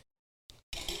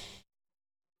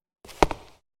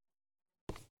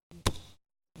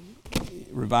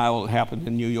 Revival happened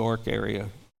in New York area.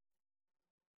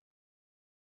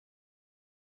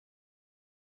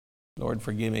 Lord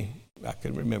forgive me, I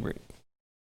couldn't remember it.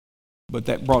 But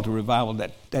that brought a revival.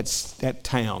 That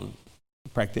town,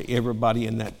 practically everybody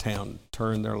in that town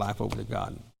turned their life over to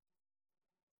God.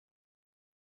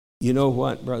 You know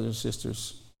what, brothers and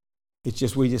sisters?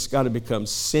 We just got to become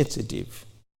sensitive,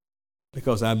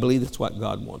 because I believe that's what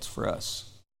God wants for us.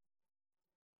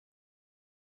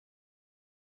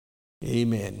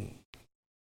 Amen.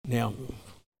 Now,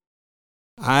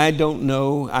 I don't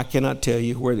know, I cannot tell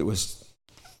you whether it was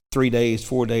 3 days,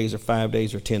 4 days, or 5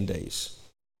 days, or 10 days.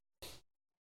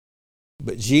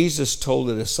 But Jesus told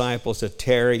the disciples to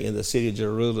tarry in the city of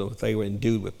Jerusalem if they were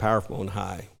endued with power from on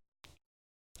high.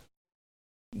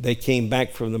 They came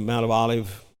back from the Mount of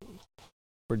Olives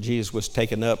where Jesus was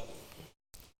taken up,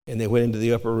 and they went into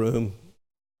the upper room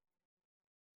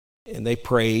and they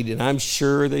prayed, and I'm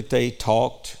sure that they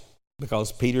talked,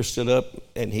 because Peter stood up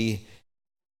and he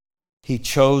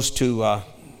chose to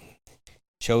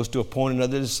appoint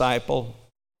another disciple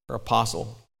or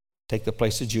apostle, take the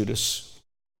place of Judas.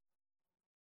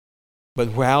 But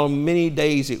how many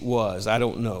days it was, I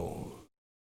don't know.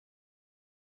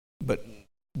 But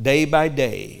day by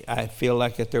day, I feel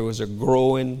like that there was a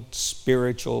growing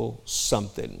spiritual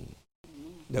something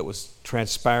that was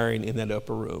transpiring in that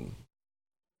upper room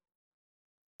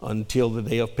until the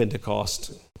day of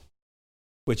Pentecost,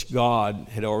 which God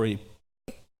had already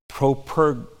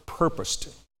purposed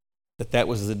that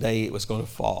was the day it was going to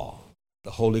fall.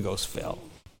 The Holy Ghost fell.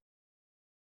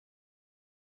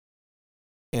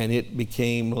 And it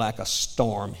became like a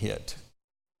storm hit.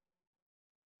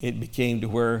 It became to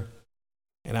where,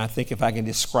 and I think if I can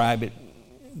describe it,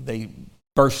 they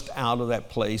burst out of that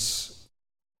place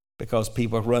because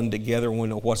people run together and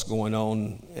know what's going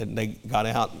on, and they got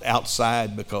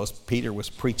outside because Peter was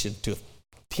preaching to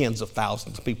tens of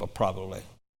thousands of people probably.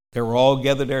 They were all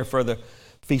gathered there for the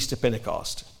Feast of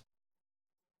Pentecost.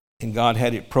 And God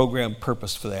had it programmed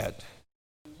purpose for that.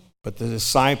 But the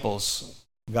disciples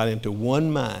got into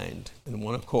one mind and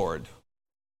one accord.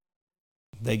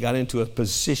 They got into a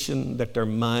position that their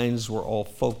minds were all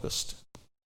focused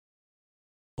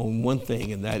on one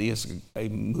thing, and that is a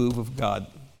move of God.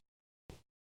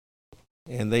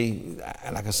 And they,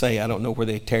 like I say, I don't know where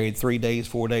they tarried 3 days,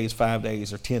 4 days, 5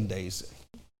 days, or 10 days.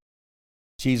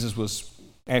 Jesus was,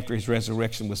 after his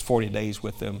resurrection, was 40 days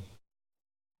with them.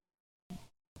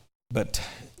 But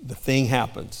the thing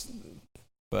happens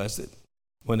was that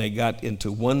when they got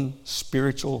into one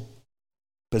spiritual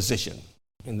position,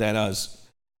 and that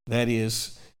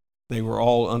is they were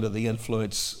all under the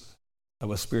influence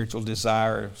of a spiritual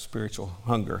desire, spiritual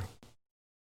hunger,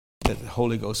 that the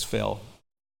Holy Ghost fell.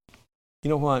 You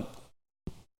know what?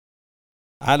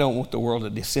 I don't want the world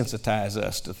to desensitize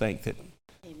us to think that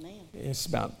Amen. It's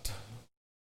about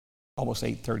almost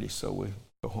 8:30, so we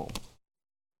go home.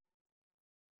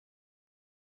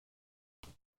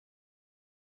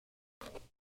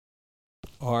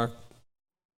 Or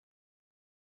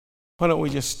why don't we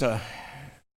just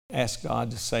ask God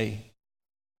to say,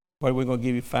 "What, we're going to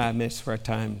give you 5 minutes of our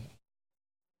time.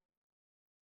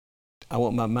 I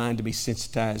want my mind to be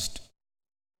sensitized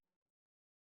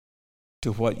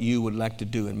to what you would like to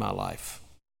do in my life."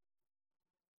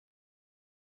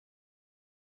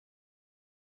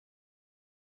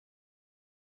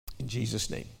 In Jesus'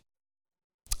 name.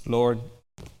 Lord,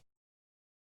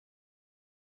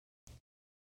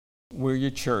 we're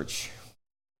your church.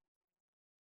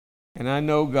 And I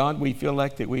know, God, we feel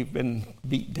like that we've been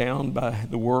beat down by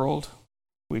the world.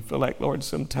 We feel like, Lord,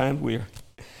 sometimes we're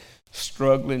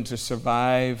struggling to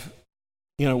survive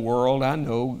in a world. I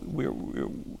know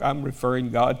I'm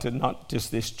referring, God, to not just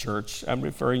this church. I'm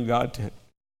referring, God, to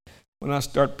when I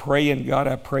start praying, God,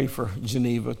 I pray for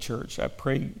Geneva Church. I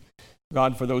pray,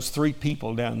 God, for those 3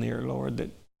 people down there, Lord,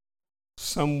 that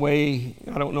some way,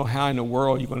 I don't know how in the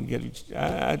world you're going to get it.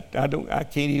 I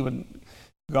can't even,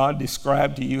 God,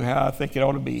 describe to you how I think it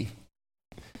ought to be.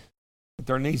 But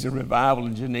there needs a revival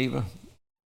in Geneva.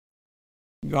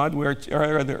 God, where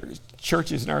are there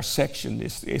churches in our section,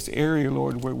 this area,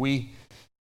 Lord, where we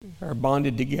are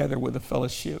bonded together with a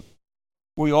fellowship?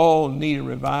 We all need a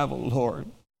revival, Lord.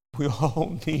 We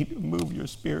all need to move your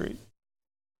Spirit.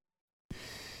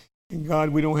 And God,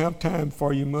 we don't have time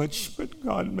for you much, but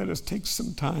God, let us take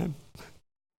some time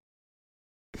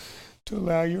to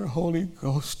allow your Holy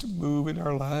Ghost to move in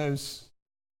our lives.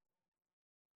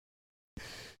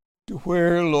 To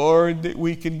where, Lord, that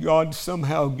we can, God,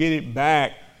 somehow get it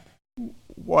back,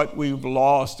 what we've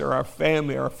lost, or our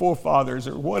family, our forefathers,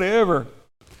 or whatever.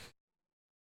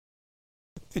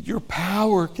 That your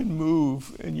power can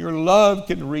move and your love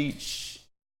can reach.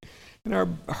 And our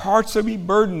hearts will be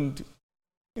burdened.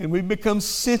 And we become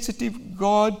sensitive,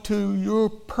 God, to your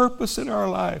purpose in our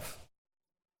life.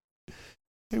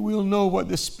 that we'll know what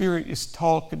the Spirit is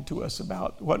talking to us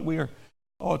about, what we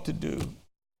ought to do.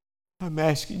 I'm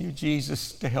asking you,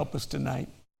 Jesus, to help us tonight.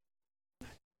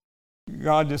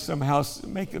 God, to somehow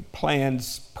make a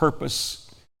plan's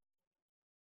purpose.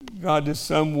 God, to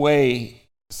some way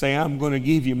say, I'm going to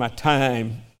give you my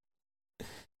time,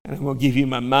 and I'm going to give you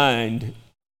my mind.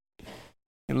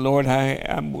 And Lord,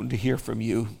 I'm wanting to hear from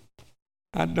you.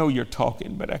 I know you're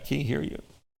talking, but I can't hear you.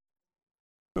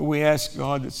 But we ask,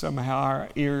 God, that somehow our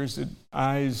ears and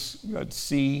eyes, God,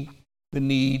 see the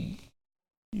need.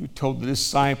 You told the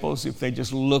disciples if they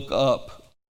just look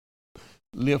up,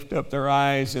 lift up their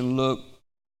eyes and look,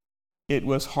 it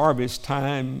was harvest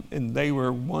time, and they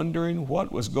were wondering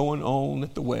what was going on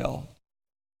at the well.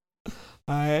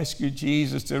 I ask you,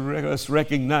 Jesus, to let us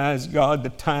recognize, God, the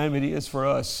time it is for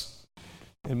us.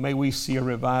 And may we see a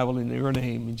revival in your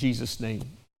name, in Jesus' name.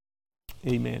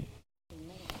 Amen.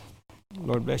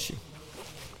 Lord bless you.